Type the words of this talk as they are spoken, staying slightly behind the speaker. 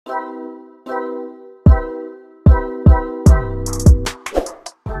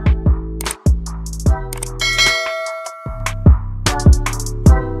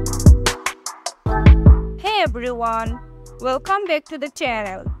everyone, welcome back to the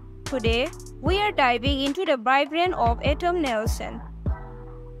channel. Today, we are diving into the vibrant of Autumn Nelson.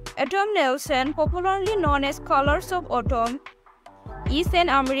 Autumn Nelson, popularly known as Colors of Autumn, is an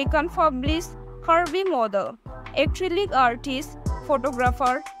American published Curvy model, acrylic artist,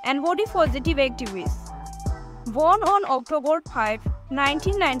 photographer, and body positive activist. Born on October 5,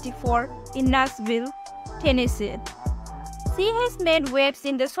 1994 in Nashville, Tennessee. She has made waves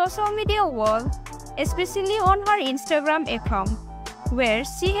in the social media world, especially on her Instagram account, where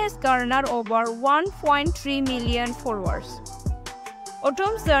she has garnered over 1.3 million followers.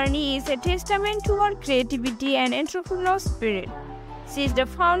 Autumn's journey is a testament to her creativity and entrepreneurial spirit. She is the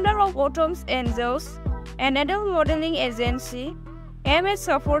founder of Autumn's Angels, an adult modeling agency aimed at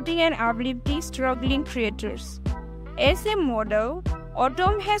supporting and uplifting struggling creators. As a model,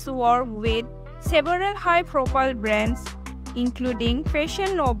 Autumn has worked with several high-profile brands, including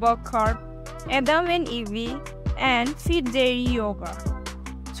Fashion Nova Corp, Adam and Eve, and Fit Dairy Yoga,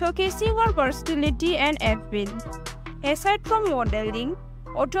 showcasing her versatility and appeal. Aside from modeling,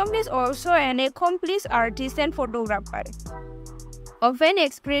 Autumn is also an accomplished artist and photographer, often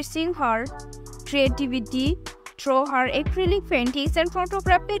expressing her creativity through her acrylic paintings and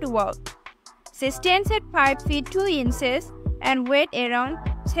photographic work. She stands at 5 feet 2 inches and weighs around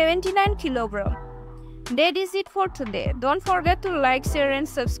 79 kilograms. That is it for today. Don't forget to like, share and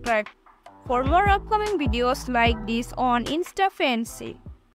subscribe for more upcoming videos like this on Instafancy.